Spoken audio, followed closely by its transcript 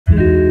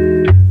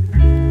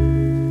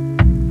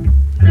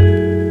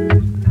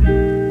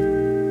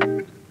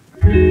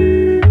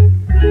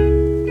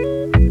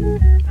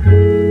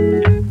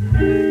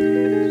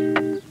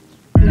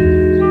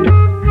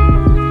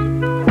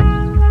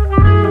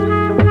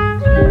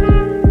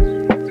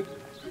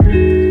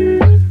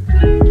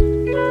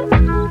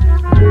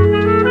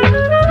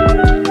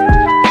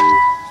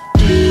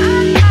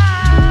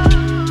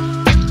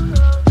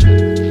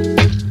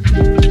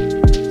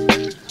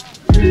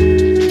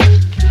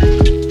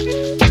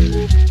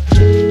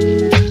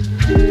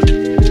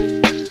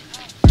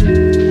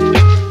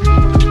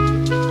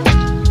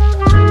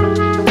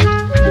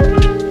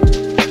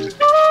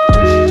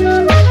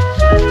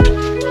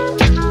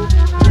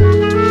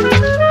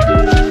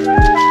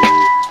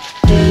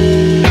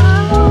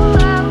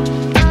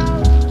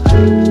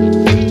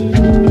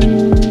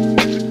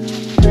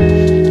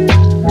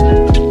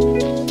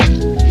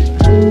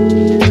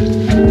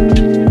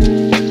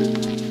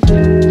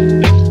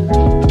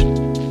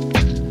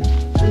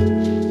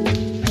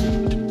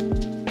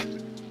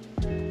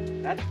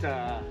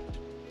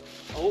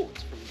Oh,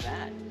 it's from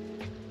that.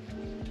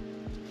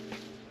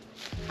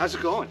 How's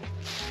it going?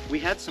 We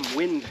had some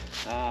wind,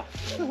 a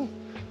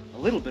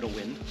little bit of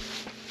wind.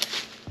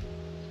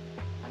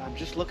 And I'm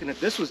just looking at,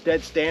 this was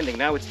dead standing,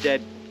 now it's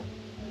dead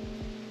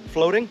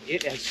floating.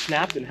 It has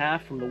snapped in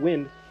half from the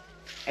wind,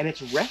 and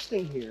it's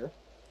resting here,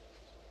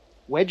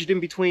 wedged in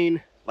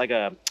between like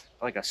a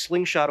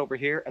slingshot over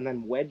here, and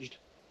then wedged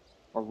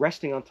or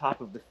resting on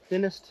top of the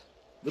thinnest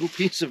little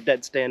piece of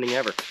dead standing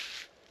ever.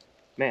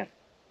 Man,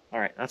 all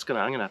right, I'm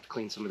gonna have to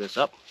clean some of this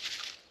up.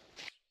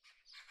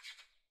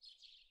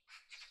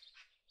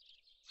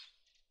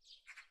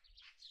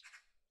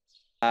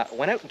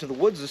 Went out into the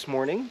woods this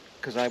morning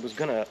because I was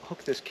gonna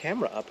hook this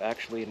camera up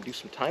actually and do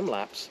some time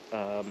lapse.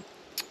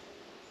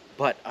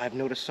 But I've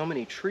noticed so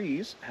many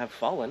trees have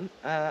fallen.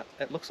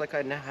 It looks like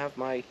I now have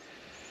my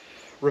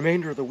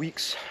remainder of the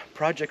week's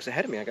projects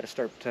ahead of me. I got to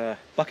start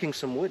bucking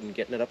some wood and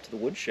getting it up to the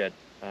woodshed.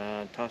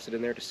 Toss it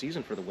in there to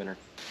season for the winter.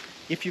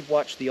 If you've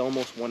watched the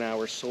almost 1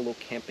 hour solo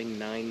camping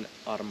 9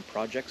 autumn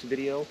projects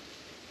video,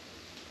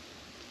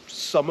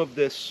 some of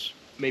this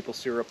maple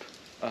syrup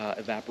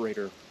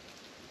evaporator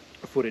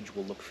footage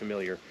will look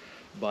familiar,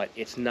 but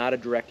it's not a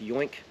direct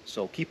yoink,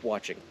 so keep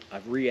watching.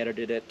 I've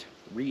edited it,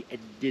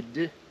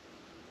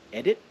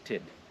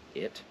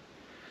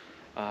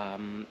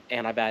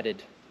 and I've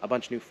added a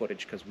bunch of new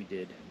footage because we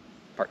did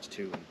parts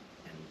 2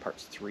 and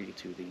parts 3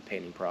 to the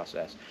painting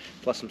process,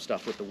 plus some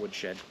stuff with the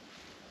woodshed.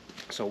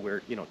 So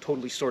we're,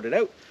 totally sorted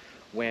out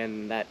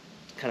when that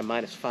kind of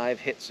 -5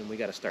 hits and we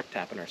got to start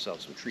tapping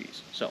ourselves some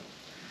trees. So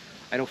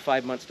I know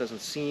 5 months doesn't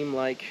seem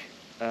like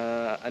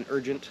an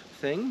urgent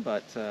thing,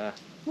 but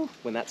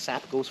when that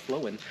sap goes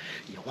flowing,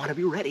 you want to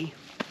be ready.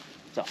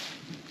 So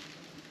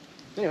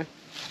anyway,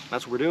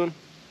 that's what we're doing.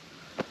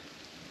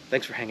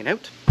 Thanks for hanging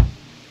out.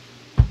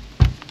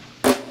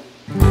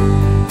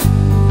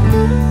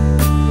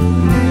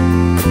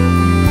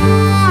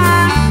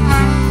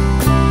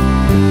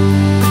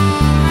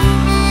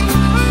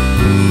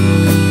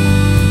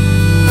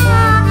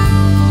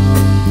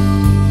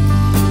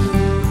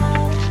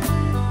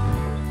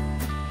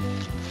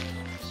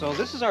 So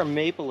this is our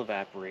maple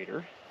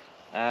evaporator,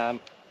 and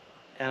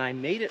I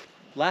made it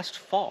last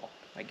fall,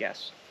 I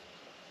guess.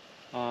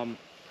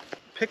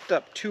 Picked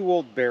up 2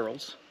 old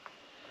barrels,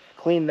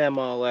 cleaned them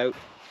all out.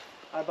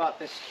 I bought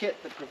this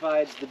kit that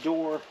provides the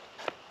door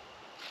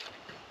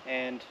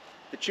and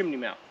the chimney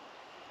mount.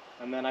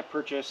 And then I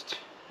purchased,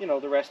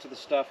 the rest of the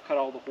stuff, cut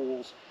all the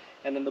holes.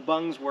 And then the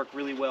bungs work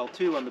really well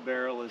too on the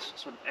barrel as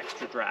sort of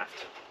extra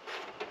draft.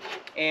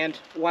 And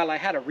while I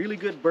had a really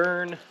good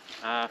burn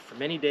for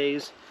many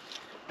days,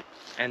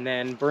 and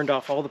then burned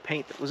off all the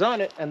paint that was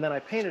on it, and then I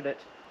painted it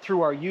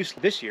through our use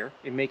this year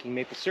in making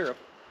maple syrup,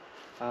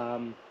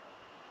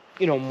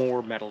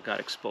 more metal got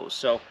exposed.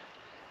 So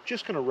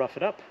just gonna rough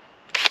it up,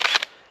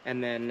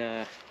 and then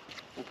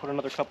we'll put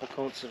another couple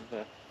coats of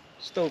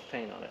stove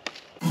paint on it.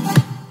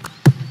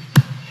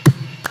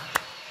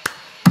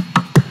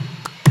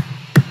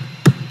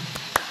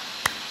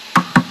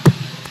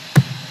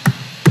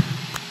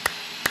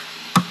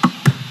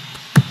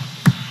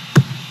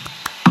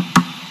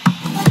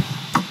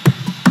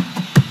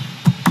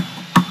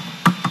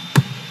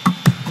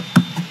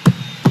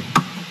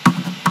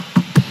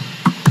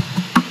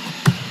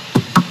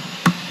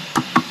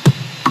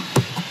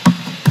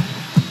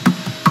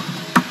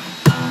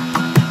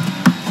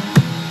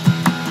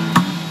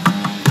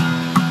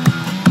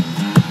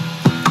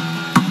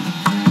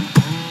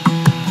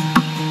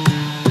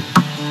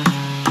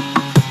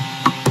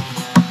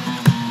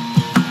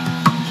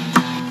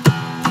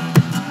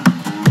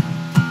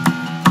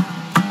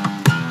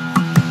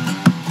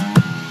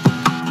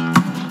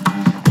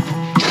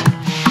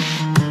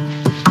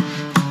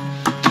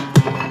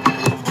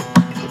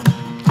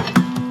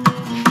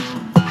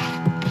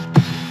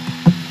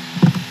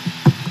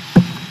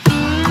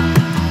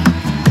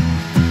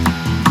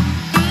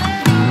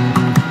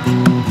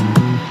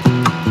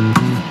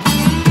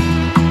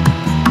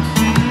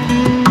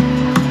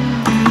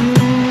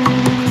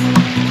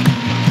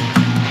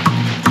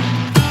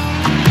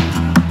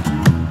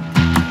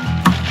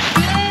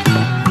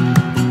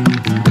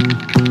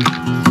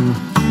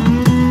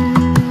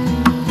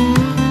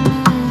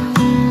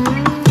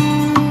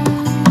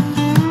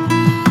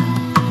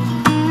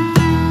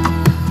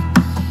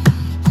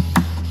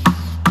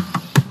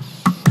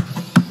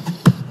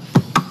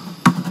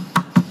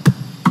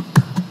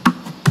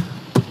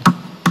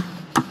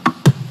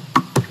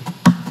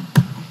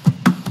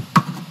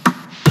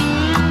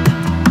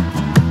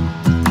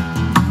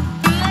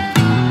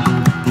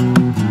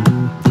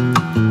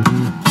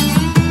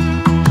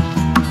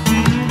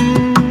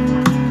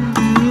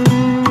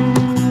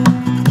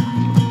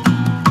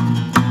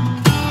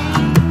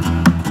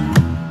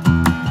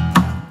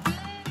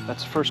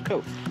 First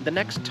coat. The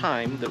next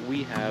time that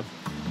we have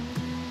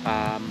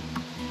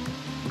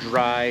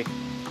dry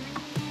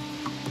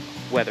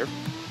weather,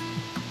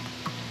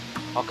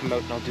 I'll come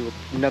out and I'll do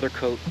another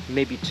coat,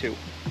 maybe 2.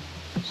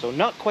 So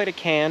not quite a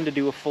can to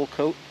do a full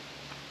coat,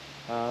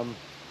 but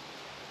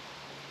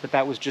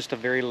that was just a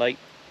very light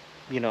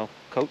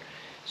coat.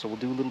 So we'll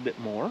do a little bit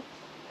more,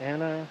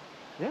 and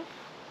yeah,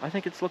 I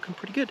think it's looking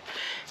pretty good.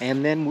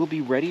 And then we'll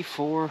be ready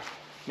for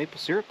maple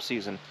syrup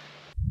season.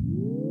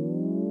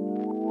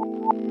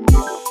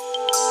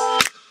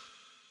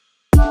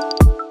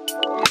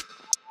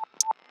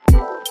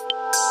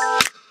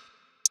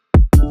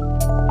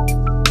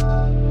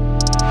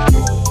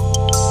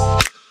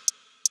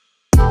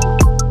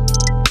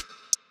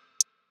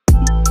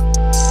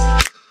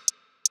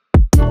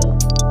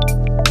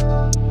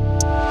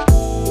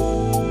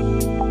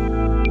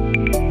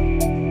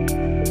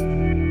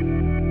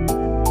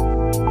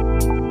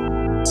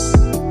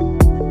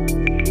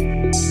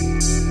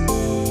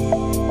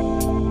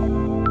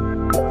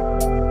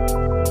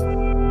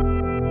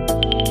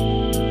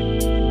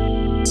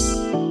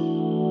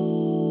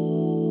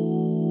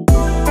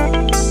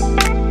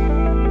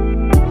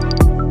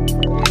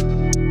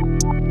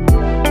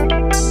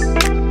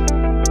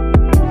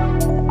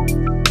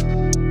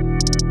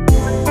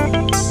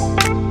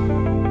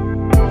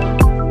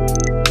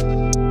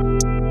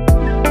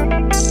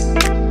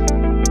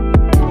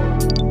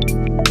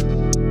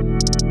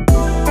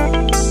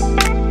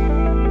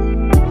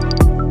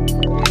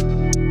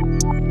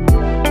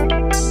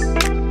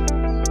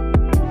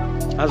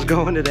 How's it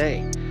going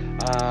today?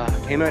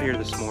 Came out here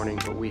this morning,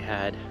 but we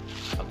had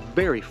a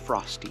very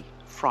frosty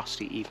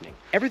evening.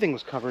 Everything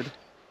was covered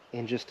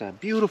in just a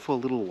beautiful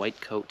little white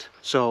coat,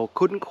 so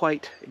couldn't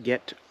quite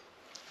get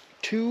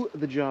to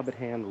the job at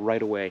hand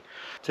right away.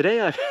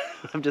 Today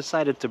I've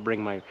decided to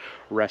bring my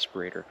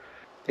respirator.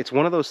 It's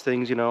one of those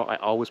things, I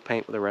always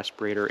paint with a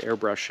respirator,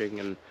 airbrushing,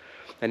 and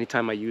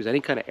anytime I use any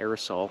kind of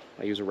aerosol,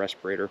 I use a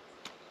respirator.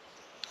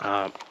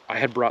 I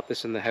had brought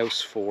this in the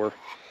house for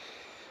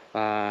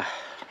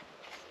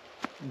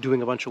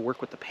doing a bunch of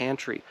work with the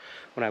pantry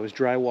when I was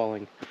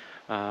drywalling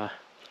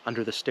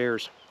under the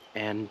stairs,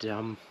 and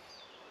the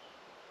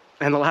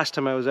last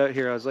time I was out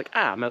here I was like,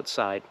 I'm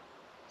outside,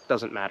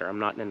 doesn't matter, I'm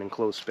not in an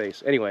enclosed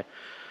space. Anyway,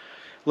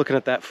 looking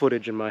at that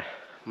footage and my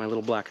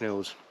little black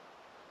nose,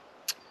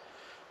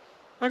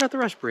 I got the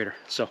respirator.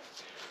 So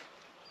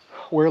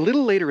we're a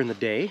little later in the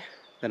day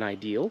than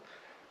ideal,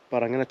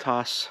 but I'm gonna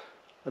toss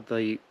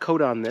the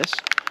coat on this,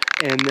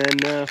 and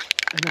then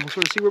we'll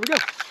sort of see where we go.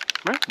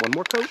 All right, one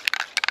more coat.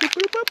 Boop,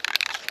 boop, boop.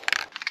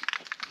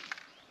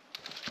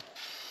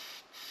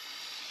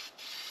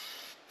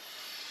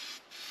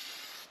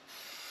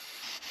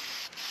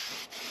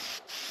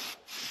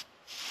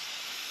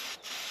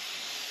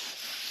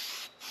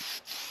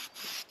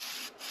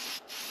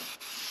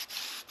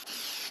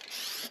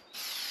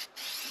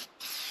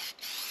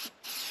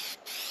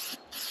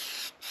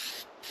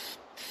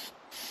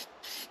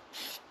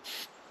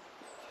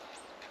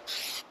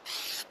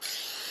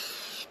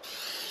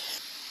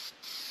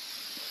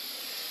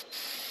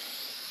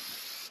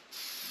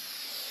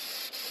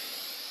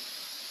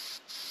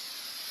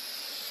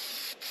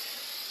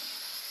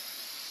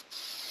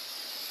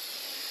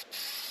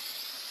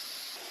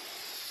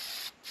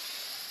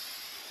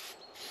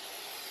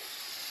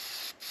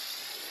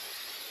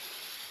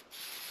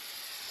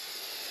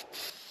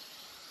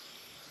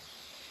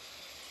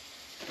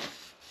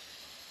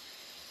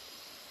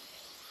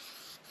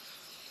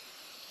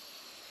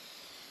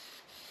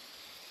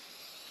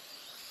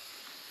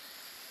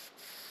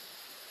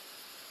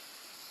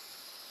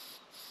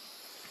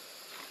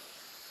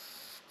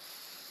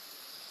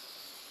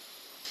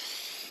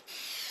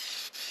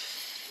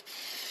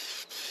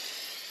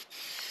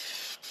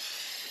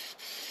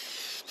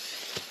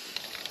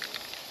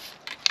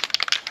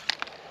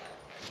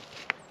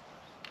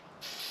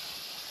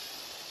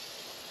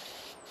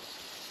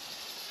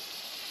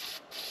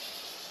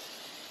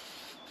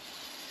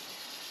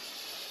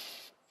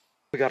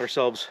 We got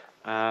ourselves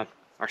our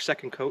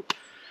second coat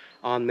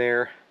on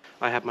there.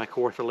 I have my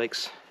Kawartha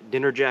Lakes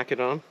dinner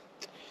jacket on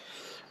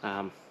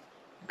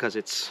because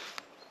it's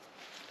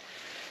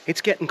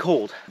getting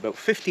cold. About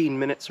 15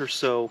 minutes or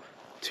so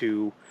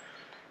to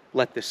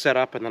let this set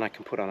up, and then I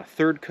can put on a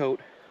third coat.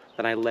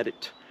 Then I let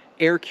it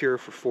air cure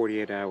for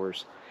 48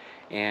 hours,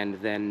 and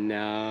then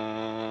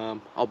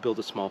I'll build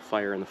a small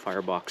fire in the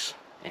firebox,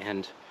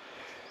 and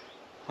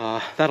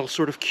that'll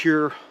sort of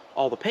cure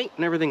all the paint,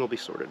 and everything will be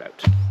sorted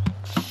out.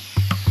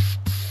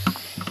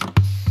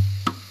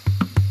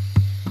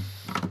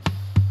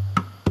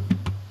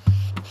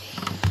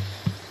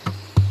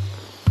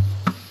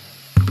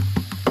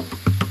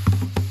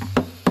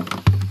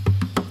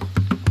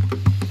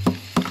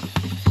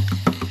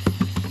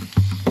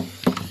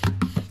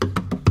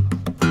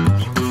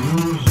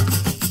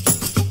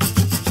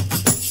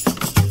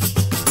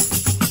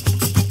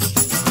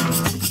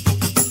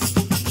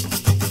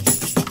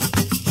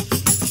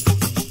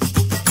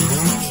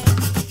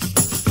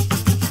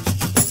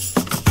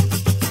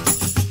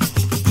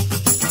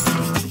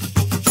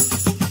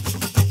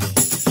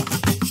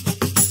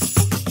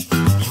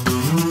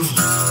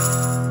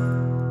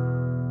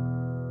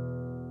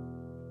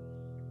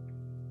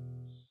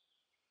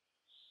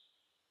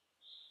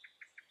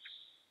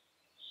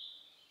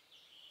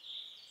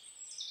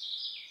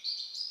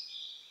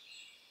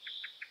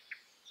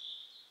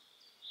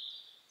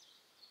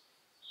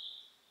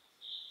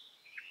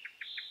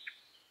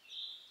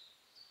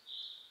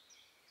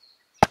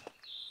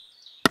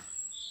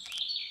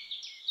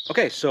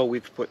 Okay, so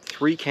we've put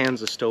 3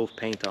 cans of stove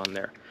paint on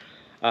there.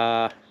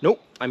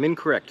 Nope, I'm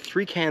incorrect.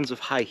 3 cans of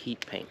high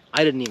heat paint.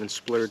 I didn't even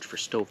splurge for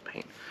stove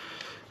paint.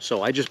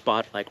 So I just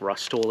bought like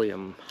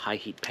Rust-Oleum high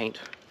heat paint.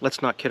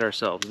 Let's not kid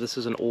ourselves. This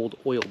is an old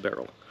oil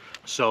barrel.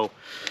 So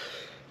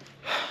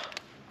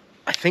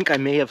I think I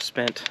may have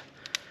spent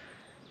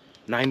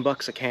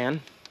 $9 a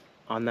can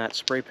on that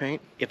spray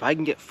paint. If I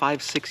can get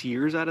 5-6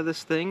 years out of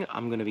this thing,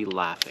 I'm gonna be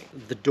laughing.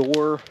 The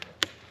door,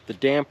 the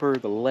damper,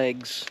 the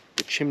legs,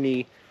 the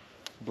chimney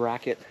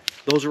bracket,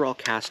 those are all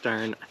cast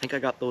iron. I think I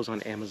got those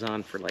on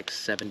Amazon for like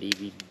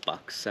 70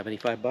 bucks,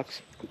 75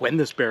 bucks. When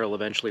this barrel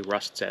eventually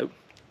rusts out,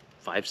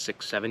 5,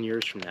 6, 7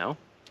 years from now,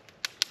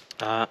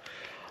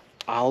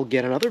 I'll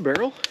get another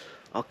barrel,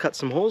 I'll cut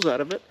some holes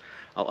out of it,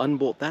 I'll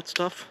unbolt that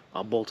stuff,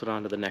 I'll bolt it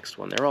onto the next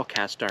one. They're all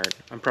cast iron.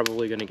 I'm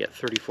probably gonna get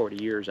 30,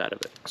 40 years out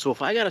of it. So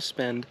if I gotta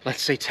spend,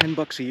 let's say 10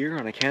 bucks a year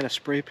on a can of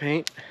spray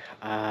paint,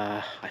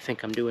 I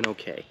think I'm doing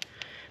okay.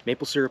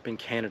 Maple syrup in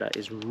Canada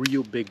is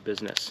real big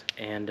business,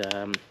 and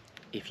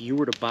if you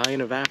were to buy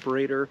an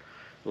evaporator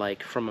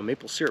like from a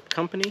maple syrup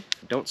company,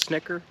 don't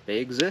snicker, they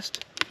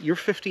exist, you're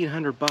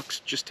 1,500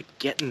 bucks just to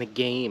get in the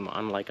game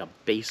on like a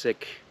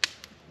basic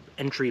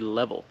entry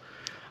level.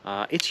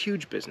 It's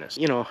huge business.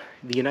 You know,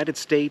 the United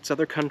States,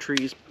 other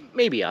countries,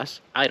 maybe us,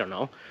 I don't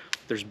know,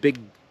 there's big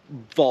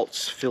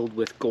vaults filled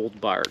with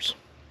gold bars,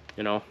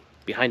 you know,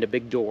 behind a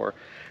big door,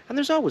 and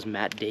there's always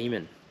Matt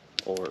Damon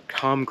or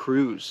Tom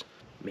Cruise.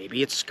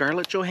 Maybe it's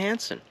Scarlett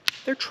Johansson.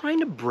 They're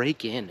trying to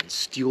break in and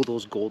steal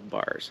those gold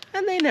bars,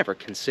 and they never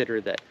consider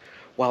that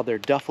while their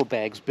duffel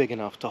bag's big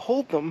enough to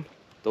hold them,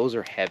 those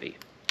are heavy.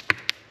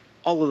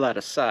 All of that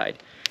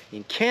aside,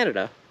 in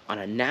Canada, on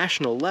a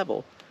national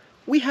level,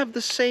 we have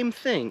the same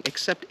thing,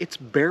 except it's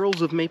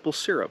barrels of maple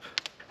syrup.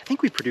 I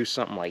think we produce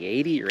something like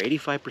 80 or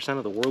 85%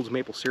 of the world's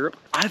maple syrup.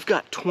 I've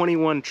got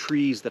 21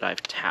 trees that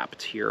I've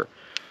tapped here.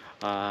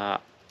 I'm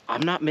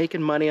not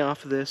making money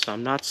off of this,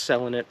 I'm not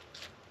selling it.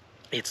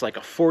 It's like a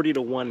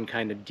 40-to-1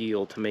 kind of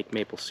deal to make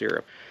maple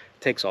syrup.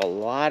 It takes a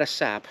lot of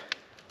sap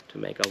to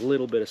make a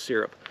little bit of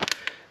syrup.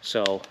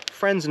 So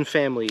friends and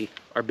family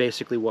are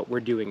basically what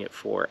we're doing it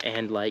for,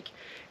 and like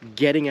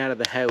getting out of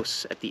the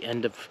house at the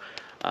end of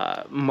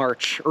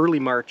March, early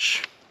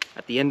March,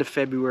 at the end of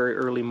February,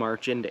 early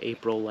March into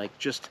April, like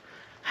just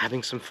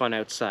having some fun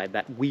outside.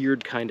 That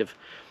weird kind of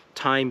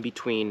time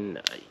between,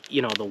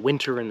 you know, the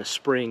winter and the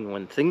spring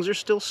when things are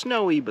still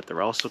snowy, but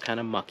they're also kind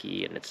of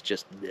mucky, and it's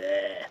just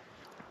bleh.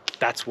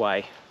 That's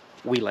why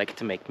we like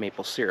to make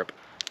maple syrup,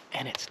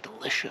 and it's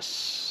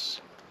delicious.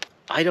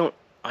 I don't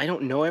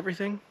know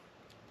everything,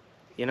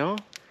 you know,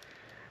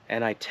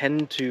 and I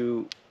tend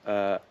to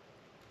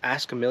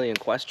ask a million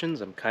questions.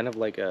 I'm kind of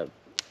like a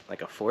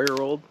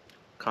 4-year-old,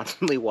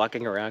 constantly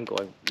walking around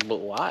going,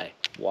 but why?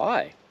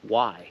 Why?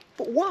 Why?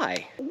 But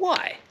why?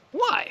 Why?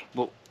 Why?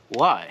 But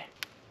why?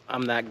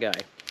 I'm that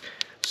guy.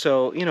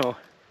 So, you know,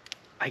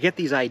 I get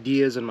these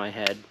ideas in my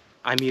head.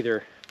 I'm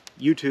either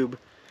YouTube,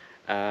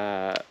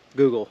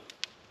 Google,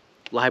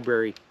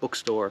 library,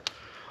 bookstore,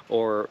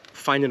 or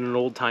finding an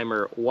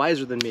old-timer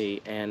wiser than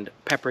me and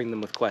peppering them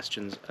with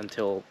questions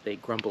until they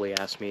grumpily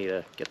ask me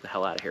to get the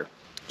hell out of here.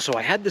 So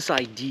I had this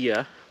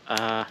idea,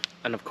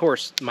 and of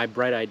course my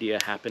bright idea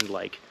happened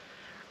like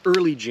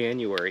early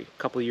January, a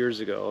couple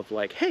years ago, of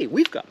like, hey,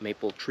 we've got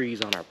maple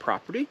trees on our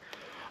property,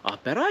 I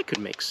bet I could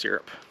make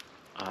syrup.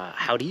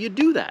 How do you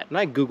do that? And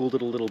I Googled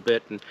it a little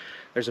bit, and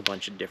there's a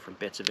bunch of different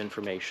bits of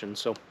information.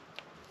 So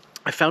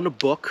I found a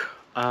book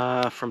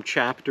from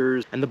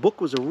Chapters, and the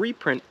book was a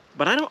reprint,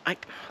 but I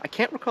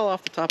can't recall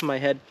off the top of my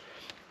head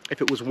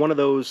if it was one of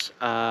those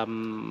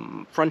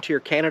Frontier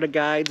Canada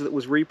guides that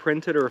was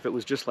reprinted, or if it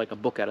was just like a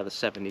book out of the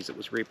 70s that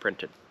was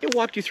reprinted. It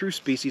walked you through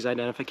species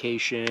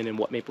identification and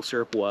what maple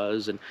syrup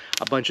was, and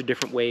a bunch of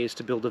different ways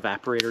to build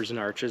evaporators and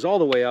arches, all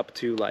the way up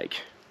to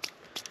like,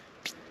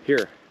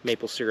 here,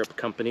 Maple Syrup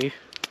Company.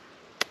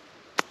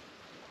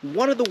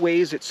 One of the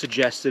ways it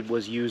suggested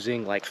was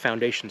using like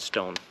foundation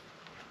stone.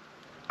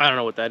 I don't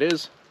know what that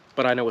is,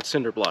 but I know what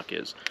cinder block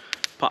is.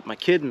 Popped my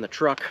kid in the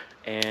truck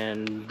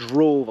and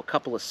drove a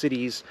couple of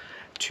cities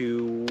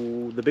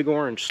to the Big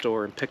Orange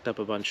store and picked up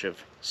a bunch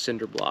of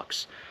cinder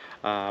blocks,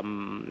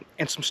 and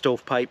some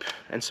stovepipe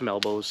and some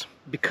elbows.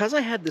 Because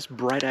I had this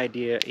bright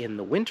idea in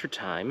the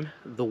wintertime,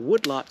 the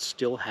woodlot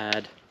still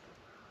had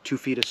 2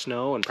 feet of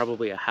snow and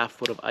probably a ½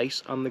 foot of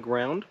ice on the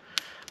ground.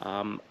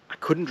 I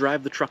couldn't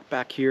drive the truck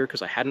back here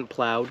because I hadn't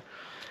plowed.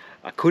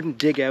 I couldn't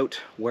dig out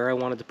where I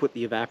wanted to put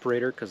the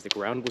evaporator because the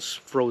ground was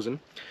frozen.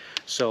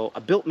 So I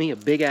built me a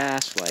big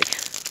ass, like,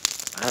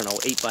 I don't know,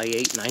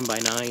 8x8,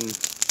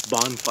 9x9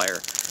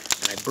 bonfire.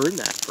 And I burned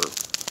that for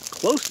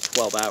close to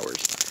 12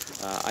 hours.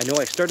 I know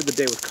I started the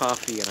day with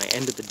coffee and I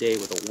ended the day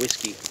with a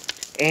whiskey.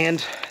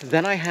 And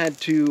then I had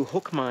to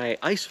hook my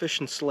ice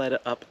fishing sled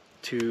up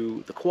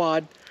to the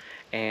quad,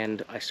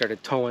 and I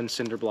started towing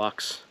cinder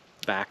blocks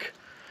back,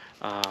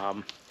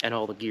 and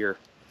all the gear.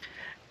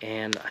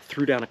 And I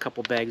threw down a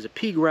couple bags of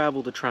pea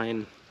gravel to try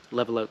and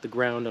level out the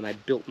ground, and I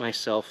built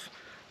myself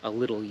a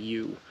little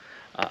U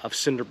of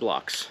cinder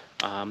blocks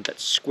that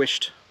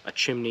squished a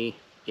chimney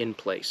in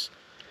place.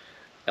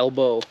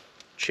 elbow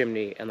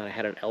chimney, and then I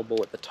had an elbow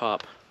at the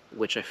top,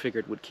 which I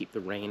figured would keep the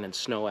rain and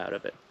snow out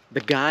of it. The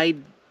guide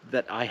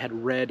that I had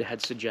read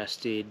had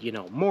suggested, you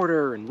know,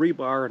 mortar and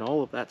rebar and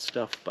all of that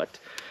stuff, but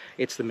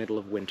it's the middle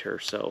of winter,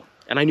 so,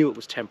 and I knew it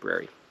was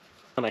temporary.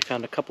 And I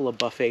found a couple of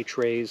buffet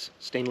trays,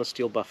 stainless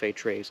steel buffet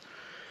trays,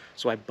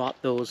 so I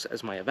bought those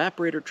as my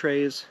evaporator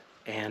trays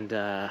and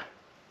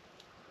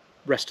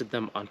rested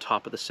them on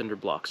top of the cinder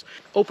blocks.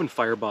 Open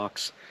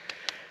firebox.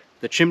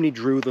 The chimney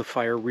drew the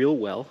fire real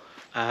well,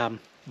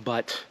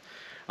 but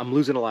I'm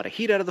losing a lot of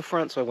heat out of the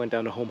front, so I went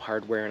down to Home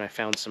Hardware and I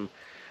found some,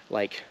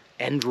 like,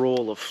 end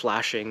roll of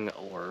flashing,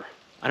 or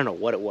I don't know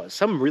what it was.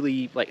 Some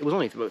really, like, it was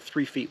only about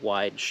 3 feet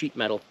wide, sheet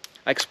metal.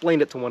 I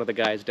explained it to one of the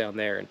guys down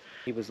there, and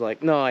he was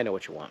like, no, I know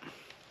what you want.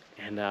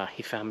 And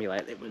he found me,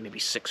 like, it was maybe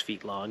 6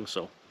 feet long,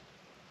 so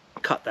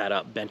cut that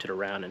up, bent it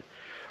around, and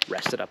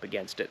rested up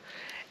against it.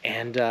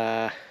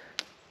 And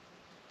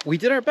we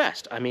did our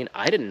best. I mean,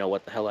 I didn't know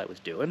what the hell I was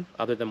doing,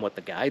 other than what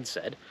the guide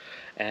said.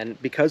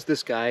 And because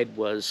this guide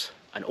was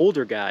an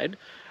older guide,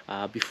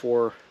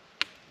 before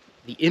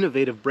the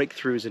innovative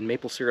breakthroughs in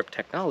maple syrup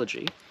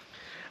technology,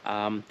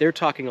 they're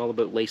talking all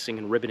about lacing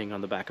and ribboning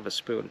on the back of a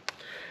spoon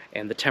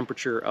and the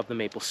temperature of the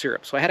maple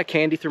syrup. So I had a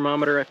candy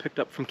thermometer I picked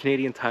up from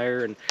Canadian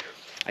Tire, and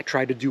I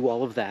tried to do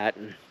all of that.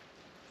 And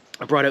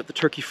I brought out the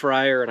turkey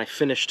fryer and I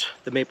finished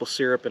the maple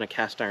syrup in a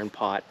cast iron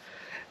pot.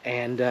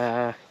 And,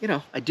 you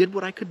know, I did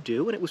what I could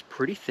do, and it was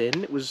pretty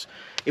thin. It was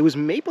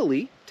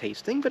mapley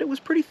tasting, but it was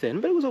pretty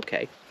thin, but it was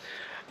okay.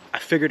 I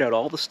figured out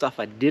all the stuff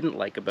I didn't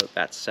like about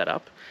that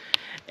setup,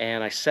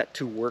 and I set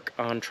to work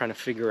on trying to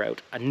figure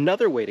out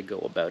another way to go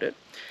about it.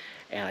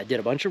 And I did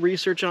a bunch of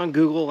research on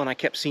Google, and I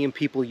kept seeing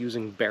people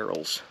using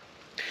barrels.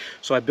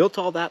 So I built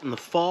all that in the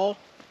fall,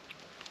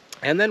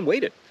 and then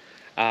waited.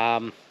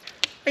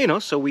 You know,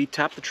 so we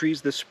tapped the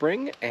trees this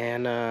spring,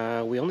 and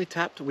we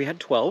had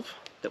 12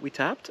 that we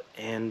tapped,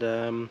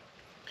 and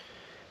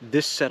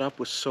this setup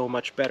was so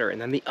much better.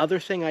 And then the other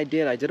thing I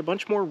did a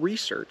bunch more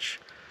research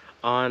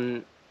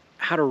on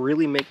how to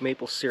really make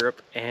maple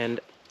syrup,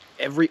 and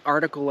every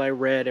article I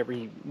read,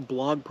 every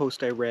blog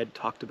post I read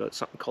talked about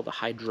something called a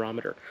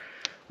hydrometer,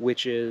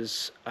 which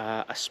is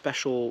a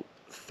special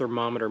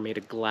thermometer made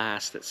of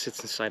glass that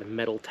sits inside a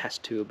metal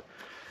test tube,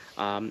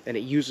 and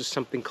it uses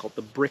something called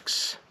the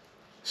Brix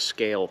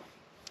scale,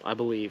 I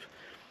believe.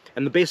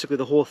 And basically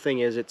the whole thing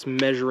is it's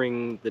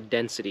measuring the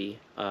density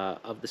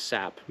of the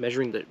sap,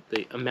 measuring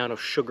the amount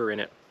of sugar in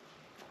it.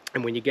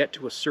 And when you get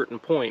to a certain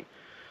point,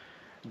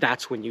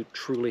 that's when you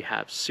truly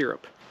have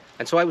syrup.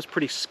 And so I was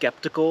pretty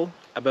skeptical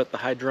about the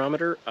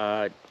hydrometer,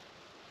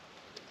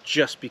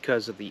 just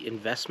because of the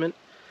investment.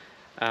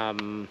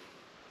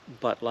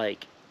 But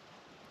like,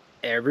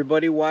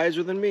 everybody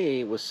wiser than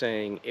me was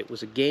saying it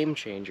was a game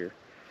changer.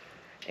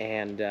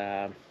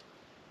 And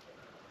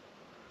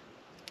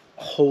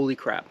holy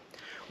crap.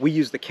 We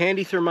used the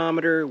candy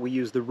thermometer, we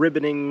used the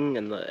ribboning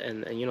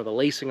and you know, the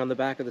lacing on the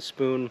back of the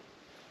spoon.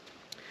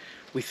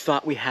 We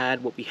thought we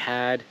had what we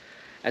had.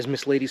 As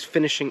Miss Lady's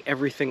finishing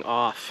everything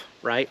off,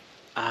 right?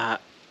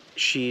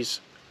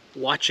 She's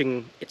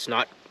watching, it's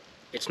not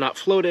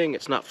floating,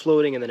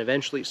 and then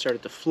eventually it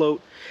started to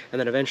float, and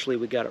then eventually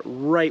we got it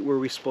right where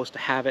we're supposed to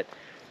have it.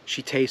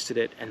 She tasted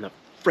it, and the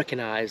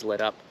frickin' eyes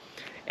lit up.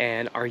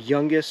 And our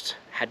youngest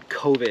had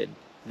COVID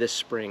this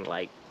spring,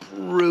 like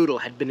brutal,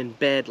 had been in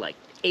bed like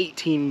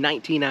 18,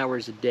 19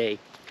 hours a day.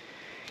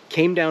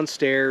 Came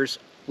downstairs,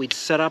 we'd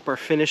set up our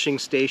finishing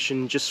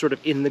station just sort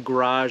of in the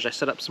garage. I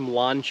set up some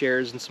lawn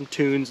chairs and some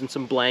tunes and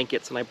some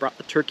blankets, and I brought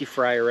the turkey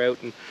fryer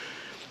out, and,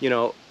 you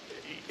know,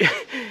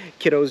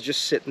 kiddos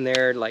just sitting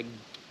there like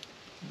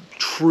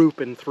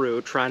trooping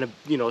through, trying to,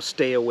 you know,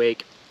 stay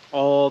awake.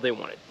 All they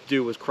wanted to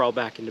do was crawl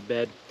back into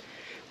bed.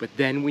 But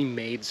then we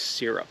made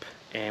syrup,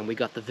 and we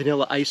got the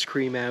vanilla ice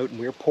cream out, and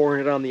we were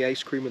pouring it on the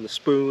ice cream in the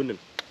spoon, and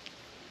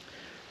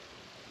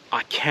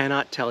I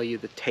cannot tell you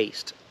the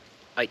taste.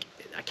 I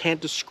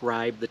can't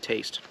describe the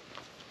taste.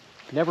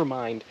 Never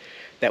mind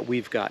that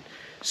we've got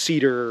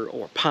cedar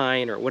or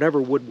pine or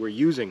whatever wood we're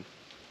using.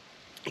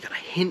 You got a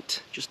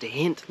hint, just a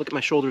hint, look at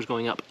my shoulders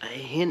going up, a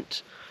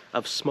hint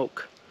of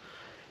smoke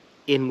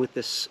in with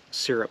this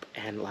syrup,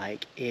 and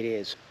like, it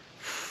is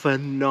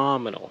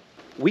phenomenal.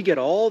 We get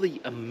all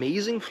the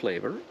amazing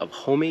flavor of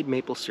homemade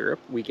maple syrup.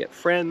 We get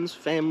friends,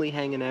 family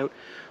hanging out.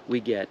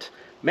 We get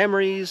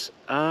memories,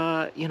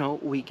 you know,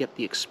 we get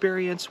the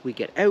experience, we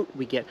get out,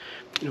 we get,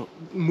 you know,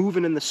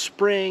 moving in the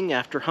spring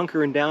after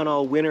hunkering down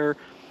all winter,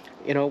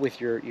 you know,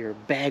 with your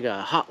bag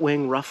of hot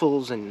wing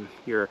ruffles and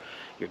your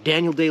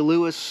Daniel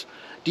Day-Lewis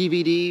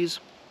DVDs.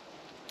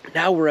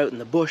 Now we're out in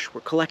the bush,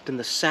 we're collecting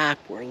the sap,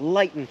 we're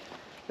lighting.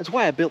 That's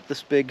why I built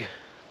this big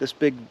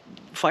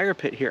fire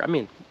pit here. I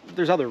mean,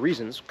 there's other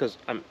reasons, because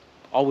I'm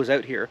always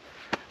out here.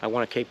 I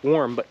want to keep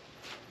warm, but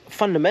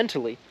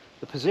fundamentally,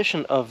 the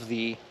position of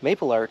the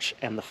maple arch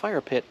and the fire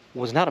pit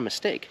was not a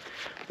mistake.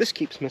 This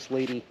keeps Miss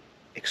Lady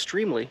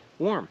extremely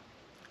warm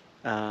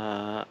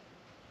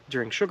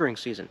during sugaring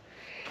season.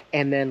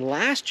 And then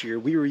last year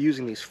we were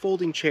using these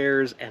folding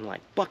chairs and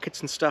like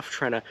buckets and stuff,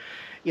 trying to,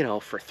 you know,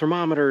 for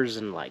thermometers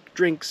and like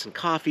drinks and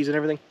coffees and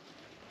everything.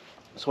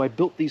 So I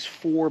built these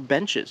 4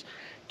 benches,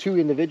 2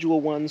 individual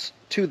ones,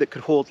 2 that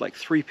could hold like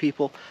 3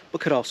 people, but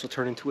could also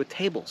turn into a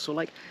table. So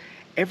like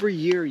every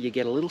year you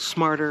get a little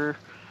smarter,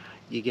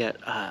 you get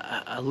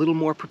a little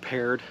more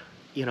prepared,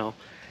 you know,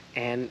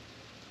 and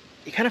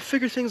you kind of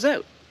figure things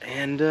out.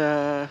 And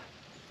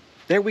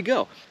there we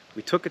go.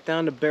 We took it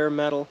down to bare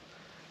metal.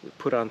 We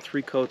put on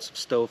 3 coats of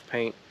stove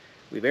paint.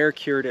 We've air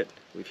cured it.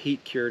 We've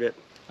heat cured it.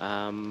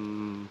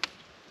 And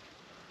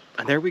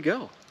there we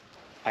go.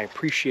 I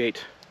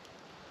appreciate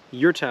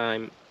your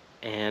time,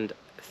 and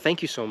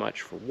thank you so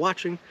much for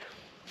watching.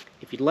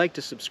 If you'd like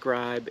to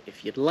subscribe,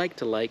 if you'd like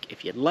to like,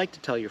 if you'd like to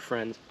tell your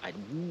friends, I'd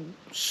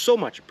so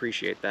much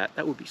appreciate that.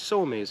 That would be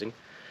so amazing.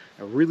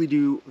 I really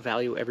do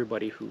value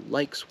everybody who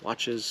likes,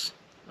 watches,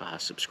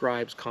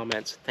 subscribes,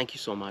 comments. Thank you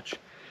so much.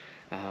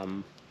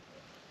 I'm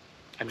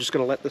just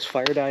going to let this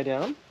fire die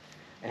down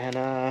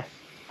and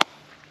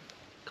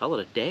call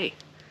it a day.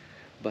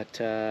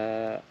 But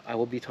I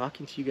will be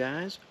talking to you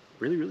guys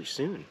really, really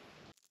soon.